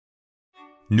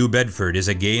New Bedford is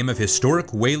a game of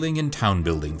historic whaling and town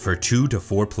building for 2 to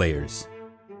 4 players.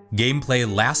 Gameplay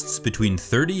lasts between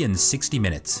 30 and 60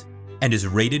 minutes, and is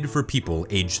rated for people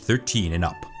aged 13 and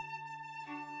up.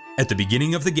 At the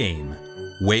beginning of the game,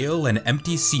 whale and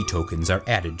empty sea tokens are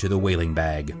added to the whaling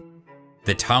bag.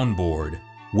 The town board,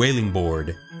 whaling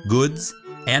board, goods,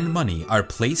 and money are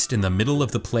placed in the middle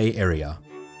of the play area.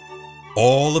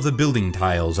 All of the building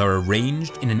tiles are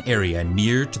arranged in an area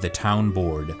near to the town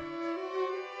board.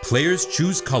 Players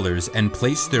choose colors and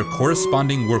place their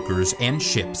corresponding workers and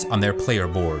ships on their player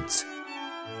boards.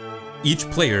 Each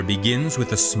player begins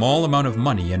with a small amount of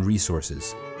money and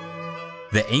resources.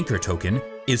 The anchor token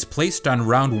is placed on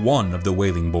round 1 of the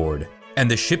whaling board, and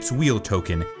the ship's wheel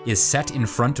token is set in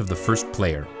front of the first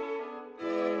player.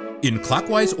 In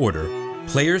clockwise order,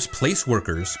 players place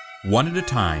workers, one at a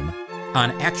time,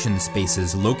 on action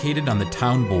spaces located on the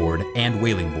town board and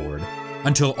whaling board,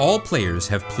 until all players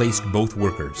have placed both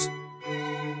workers.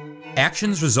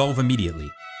 Actions resolve immediately,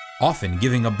 often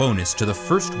giving a bonus to the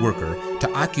first worker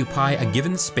to occupy a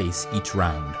given space each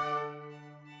round.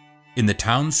 In the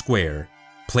town square,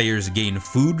 players gain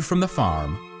food from the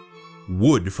farm,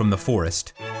 wood from the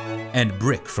forest, and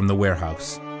brick from the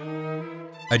warehouse.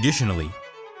 Additionally,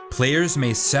 players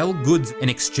may sell goods in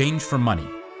exchange for money,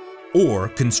 or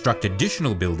construct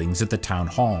additional buildings at the town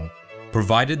hall,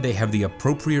 provided they have the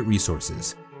appropriate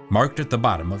resources, marked at the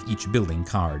bottom of each building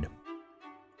card.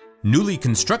 Newly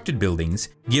constructed buildings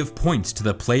give points to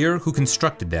the player who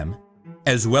constructed them,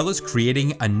 as well as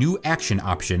creating a new action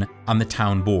option on the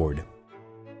town board.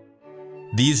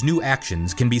 These new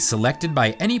actions can be selected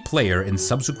by any player in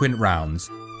subsequent rounds,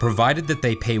 provided that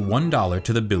they pay $1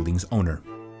 to the building's owner.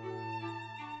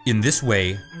 In this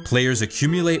way, players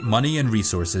accumulate money and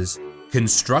resources,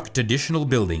 construct additional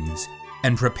buildings,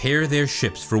 and prepare their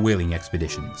ships for whaling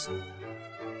expeditions.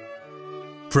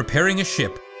 Preparing a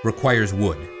ship requires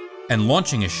wood, and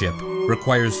launching a ship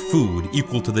requires food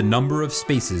equal to the number of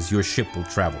spaces your ship will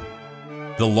travel.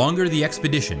 The longer the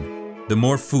expedition, the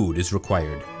more food is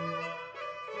required.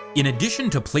 In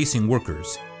addition to placing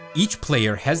workers, each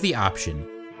player has the option,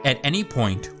 at any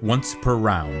point once per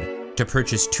round, to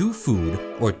purchase 2 food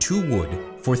or 2 wood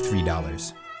for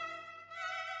 $3.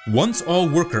 Once all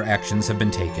worker actions have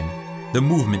been taken, the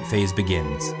movement phase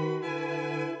begins.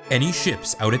 Any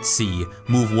ships out at sea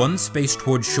move 1 space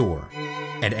toward shore,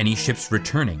 and any ships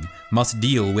returning must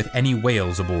deal with any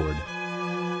whales aboard.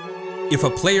 If a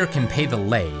player can pay the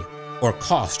lay, or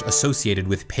cost associated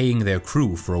with paying their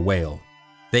crew for a whale,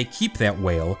 they keep that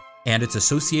whale and its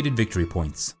associated victory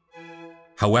points.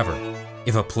 However,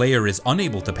 if a player is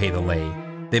unable to pay the lay,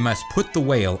 they must put the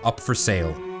whale up for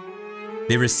sale.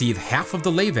 They receive half of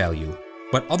the lay value,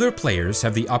 but other players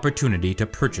have the opportunity to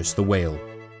purchase the whale.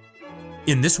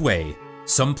 In this way,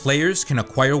 some players can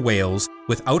acquire whales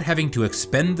without having to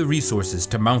expend the resources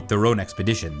to mount their own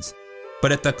expeditions,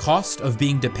 but at the cost of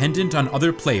being dependent on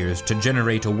other players to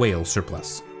generate a whale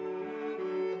surplus.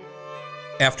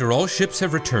 After all ships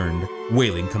have returned,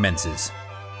 whaling commences.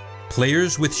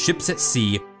 Players with ships at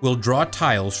sea will draw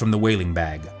tiles from the whaling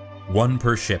bag, 1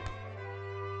 per ship.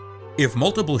 If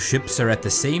multiple ships are at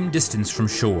the same distance from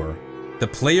shore, the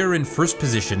player in first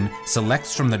position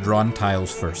selects from the drawn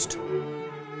tiles first.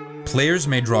 Players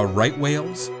may draw right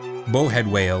whales, bowhead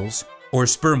whales, or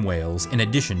sperm whales in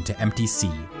addition to empty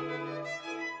sea.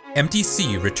 Empty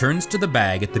sea returns to the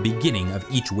bag at the beginning of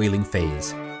each whaling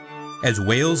phase. As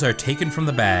whales are taken from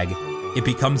the bag, it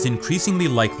becomes increasingly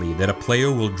likely that a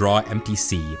player will draw empty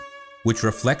sea, which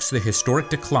reflects the historic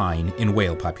decline in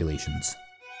whale populations.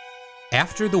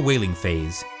 After the whaling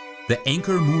phase, the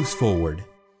anchor moves forward,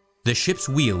 the ship's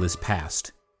wheel is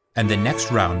passed, and the next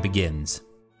round begins.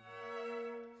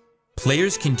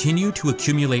 Players continue to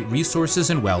accumulate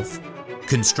resources and wealth,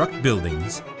 construct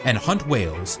buildings, and hunt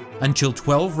whales until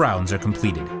 12 rounds are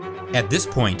completed. At this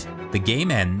point, the game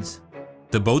ends,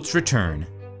 the boats return,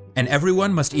 and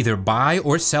everyone must either buy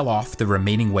or sell off the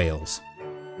remaining whales.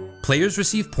 Players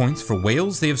receive points for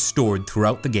whales they have stored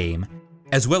throughout the game,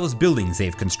 as well as buildings they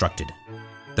have constructed.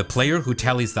 The player who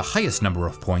tallies the highest number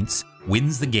of points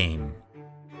wins the game.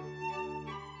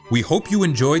 We hope you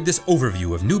enjoyed this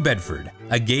overview of New Bedford,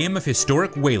 a game of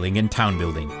historic whaling and town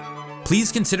building.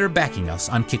 Please consider backing us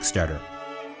on Kickstarter.